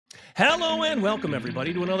Hello and welcome,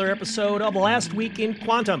 everybody, to another episode of Last Week in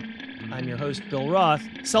Quantum. I'm your host, Bill Roth,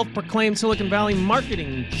 self-proclaimed Silicon Valley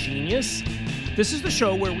marketing genius. This is the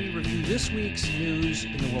show where we review this week's news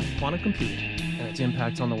in the world of quantum computing and its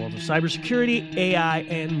impacts on the world of cybersecurity, AI,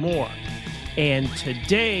 and more. And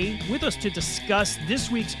today, with us to discuss this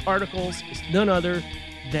week's articles is none other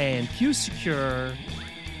than QSecure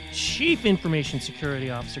Chief Information Security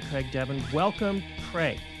Officer Craig Devon. Welcome,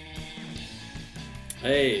 Craig.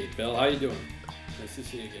 Hey, Bill, how you doing? Nice to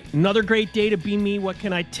see you again. Another great day to be me. What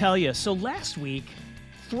can I tell you? So last week,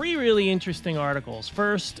 three really interesting articles.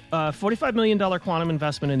 First, $45 million quantum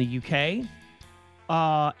investment in the UK.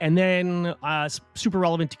 And then super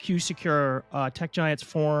relevant to QSecure, tech giants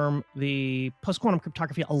form the Post-Quantum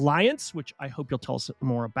Cryptography Alliance, which I hope you'll tell us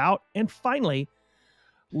more about. And finally,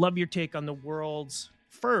 love your take on the world's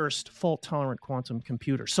first fault-tolerant quantum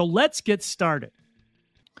computer. So let's get started.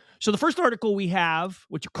 So the first article we have,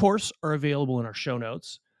 which of course are available in our show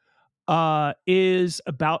notes, is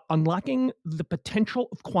about unlocking the potential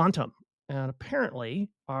of quantum. And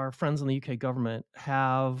apparently our friends in the UK government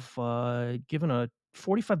have given a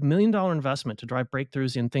 $45 million investment to drive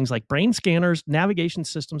breakthroughs in things like brain scanners, navigation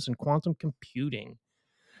systems, and quantum computing.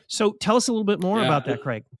 So tell us a little bit more about that,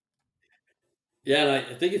 Craig. Yeah, and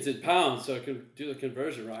I think it's in pounds, so I can do the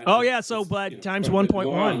conversion, right? Oh, yeah, so but times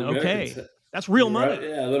 1.1, okay. That's real money. Right?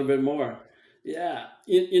 Yeah, a little bit more. Yeah,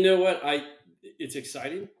 you know what? It's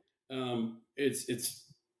exciting. It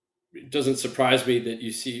doesn't surprise me that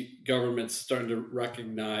you see governments starting to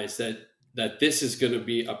recognize that this is going to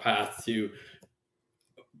be a path to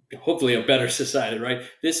hopefully a better society, right?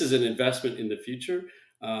 This is an investment in the future.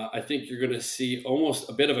 I think you're going to see almost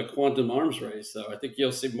a bit of a quantum arms race, though. I think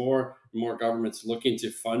you'll see more and more governments looking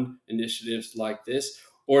to fund initiatives like this,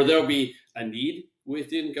 or there'll be a need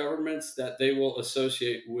within governments that they will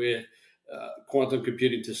associate with quantum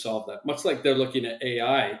computing to solve that. Much like they're looking at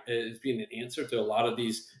AI as being an answer to a lot of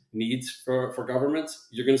these needs for governments,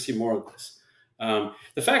 you're going to see more of this.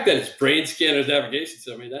 The fact that it's brain scanners, navigation,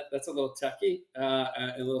 so I mean that's a little techy,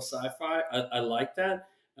 a little sci-fi. I like that.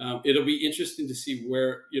 It'll be interesting to see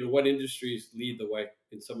where what industries lead the way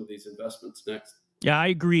in some of these investments next. Yeah, I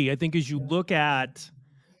agree. I think as you look at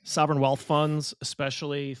sovereign wealth funds,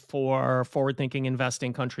 especially for forward-thinking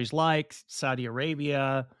investing countries like Saudi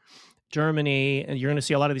Arabia, Germany, and you're going to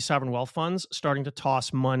see a lot of these sovereign wealth funds starting to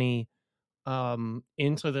toss money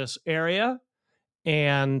into this area.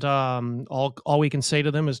 And all we can say to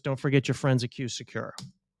them is don't forget your friends at QSecure.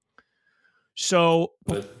 So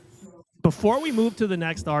before we move to the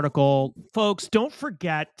next article, folks, don't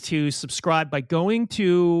forget to subscribe by going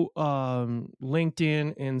to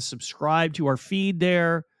LinkedIn and subscribe to our feed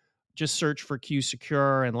there. Just search for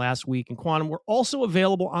QSecure and Last Week in Quantum. We're also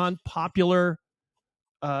available on popular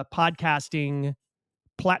podcasting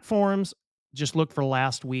platforms. Just look for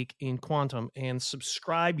Last Week in Quantum and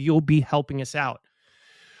subscribe. You'll be helping us out.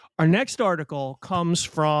 Our next article comes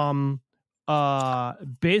from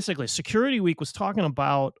basically Security Week was talking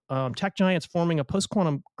about tech giants forming a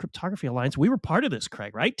post-quantum cryptography alliance. We were part of this,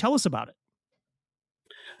 Craig, right? Tell us about it.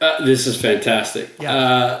 This is fantastic.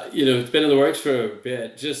 Yeah. It's been in the works for a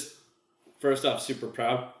bit. Just first off, super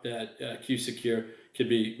proud that QSecure could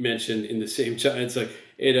be mentioned in the same giants like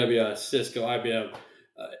AWS, Cisco, IBM,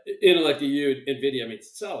 Intellect EU, NVIDIA. I mean,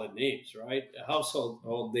 it's solid names, right?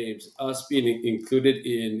 Household names. Us being included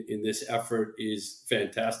in this effort is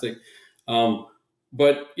fantastic.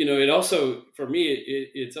 But it also, for me,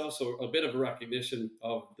 it's also a bit of a recognition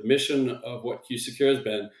of the mission of what QSecure has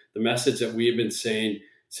been, the message that we have been saying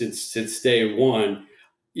since day one.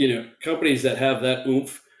 Companies that have that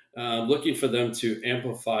oomph, looking for them to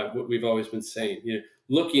amplify what we've always been saying.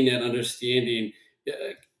 Looking at understanding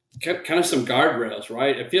kind of some guardrails,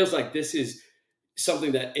 right? It feels like this is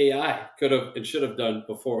something that AI could have and should have done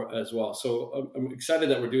before as well. So I'm excited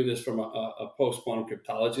that we're doing this from a post-quantum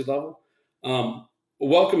cryptology level. A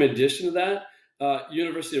welcome addition to that,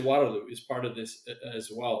 University of Waterloo is part of this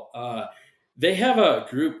as well. They have a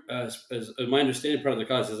group, as my understanding, part of the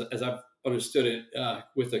cause, as I've understood it,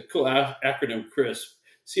 with a cool acronym, CRISP,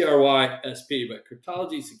 CRYSP, but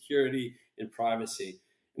cryptology, security, and privacy.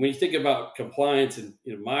 And when you think about compliance and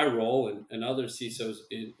my role and other CISOs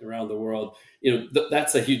around the world,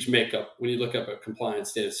 that's a huge makeup when you look up at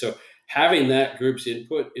compliance status. So having that group's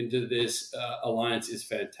input into this alliance is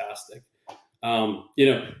fantastic.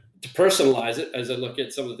 To personalize it, as I look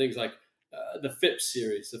at some of the things like the FIPS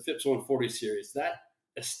series, the FIPS 140 series, that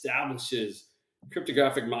establishes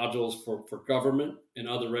cryptographic modules for government and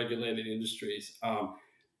other regulated industries.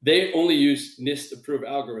 They only use NIST-approved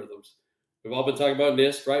algorithms. We've all been talking about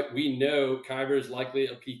NIST, right? We know Kyber is likely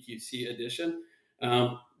a PQC edition.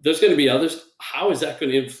 there's going to be others. How is that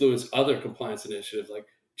going to influence other compliance initiatives like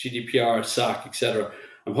GDPR, SOC, et cetera?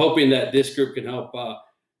 I'm hoping that this group can help,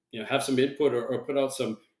 have some input or put out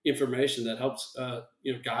some information that helps,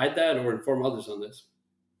 guide that or inform others on this.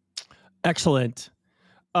 Excellent.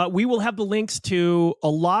 We will have the links to a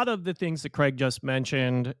lot of the things that Craig just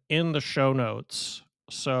mentioned in the show notes.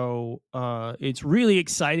 So it's really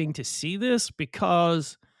exciting to see this,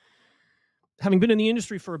 because having been in the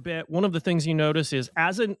industry for a bit, one of the things you notice is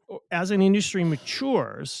as an industry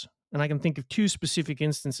matures, and I can think of two specific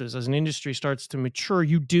instances, as an industry starts to mature,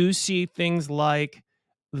 you do see things like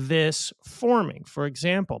this forming. For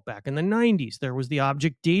example, back in the 90s, there was the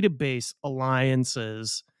object database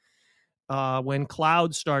alliances. When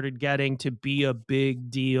cloud started getting to be a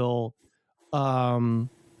big deal,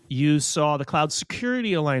 you saw the Cloud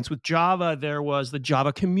Security Alliance. With Java, there was the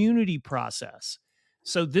Java Community Process.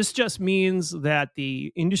 So this just means that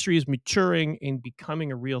the industry is maturing and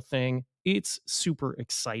becoming a real thing. It's super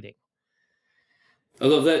exciting. I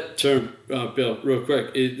love that term, Bill, real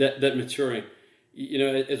quick, that maturing.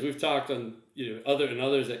 As we've talked on,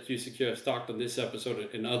 others at Q-Secure have talked on this episode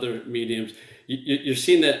and other mediums, you're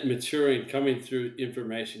seeing that maturing coming through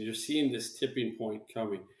information. You're seeing this tipping point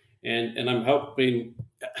coming. And I'm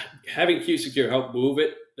having Q-Secure help move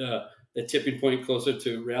it, the tipping point closer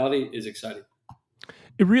to reality is exciting.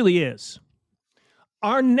 It really is.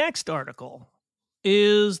 Our next article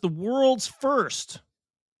is the world's first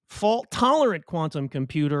fault-tolerant quantum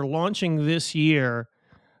computer launching this year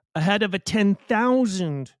ahead of a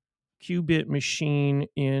 10,000 qubit machine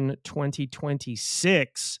in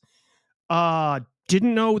 2026.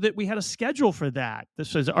 Didn't know that we had a schedule for that.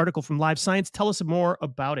 This is an article from Live Science. Tell us more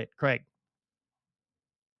about it, Craig.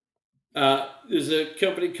 There's a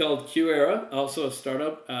company called QEra, also a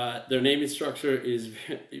startup. Their naming structure is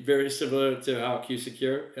very similar to how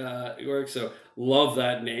Q-Secure works, so love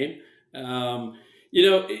that name.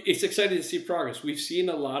 It's exciting to see progress. We've seen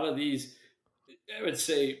a lot of these, I would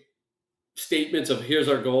say, statements of here's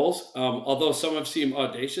our goals. Although some have seemed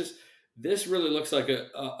audacious, this really looks like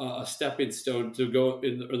a stepping stone to go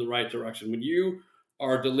in the right direction. When you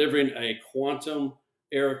are delivering a quantum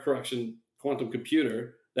error correction quantum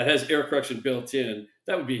computer that has error correction built in,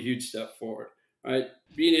 that would be a huge step forward, right?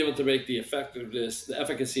 Being able to make the effectiveness, the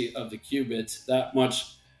efficacy of the qubits that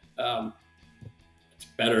much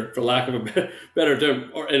better, for lack of a better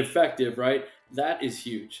term, or effective, right? That is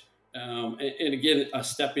huge. And again, a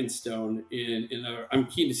stepping stone I'm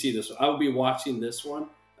keen to see this one. I will be watching this one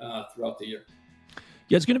throughout the year.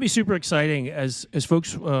 Yeah, it's going to be super exciting. As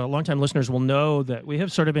folks, longtime listeners will know, that we have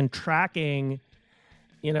sort of been tracking,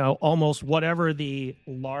 almost whatever the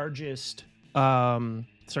largest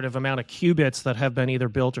sort of amount of qubits that have been either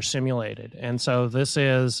built or simulated. And so this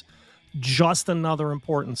is just another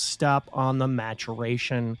important step on the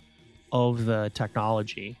maturation of the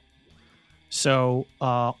technology. So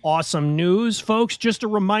awesome news, folks. Just a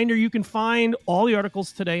reminder, you can find all the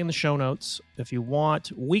articles today in the show notes. If you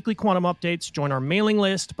want weekly quantum updates, join our mailing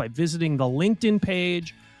list by visiting the LinkedIn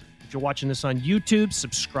page. If you're watching this on YouTube,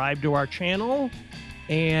 subscribe to our channel.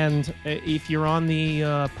 And if you're on the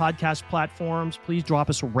podcast platforms, please drop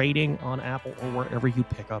us a rating on Apple or wherever you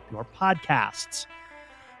pick up your podcasts.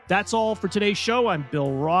 That's all for today's show. I'm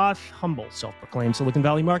Bill Roth, humble, self-proclaimed Silicon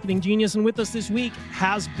Valley marketing genius. And with us this week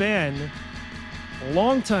has been a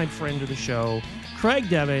longtime friend of the show, Craig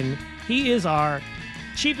Devin. He is our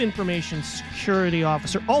Chief Information Security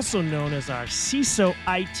Officer, also known as our CISO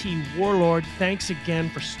IT warlord. Thanks again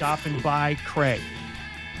for stopping by, Craig.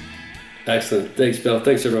 Excellent. Thanks, Bill.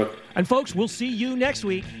 Thanks, everyone. And folks, we'll see you next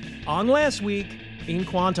week on Last Week in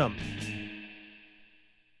Quantum.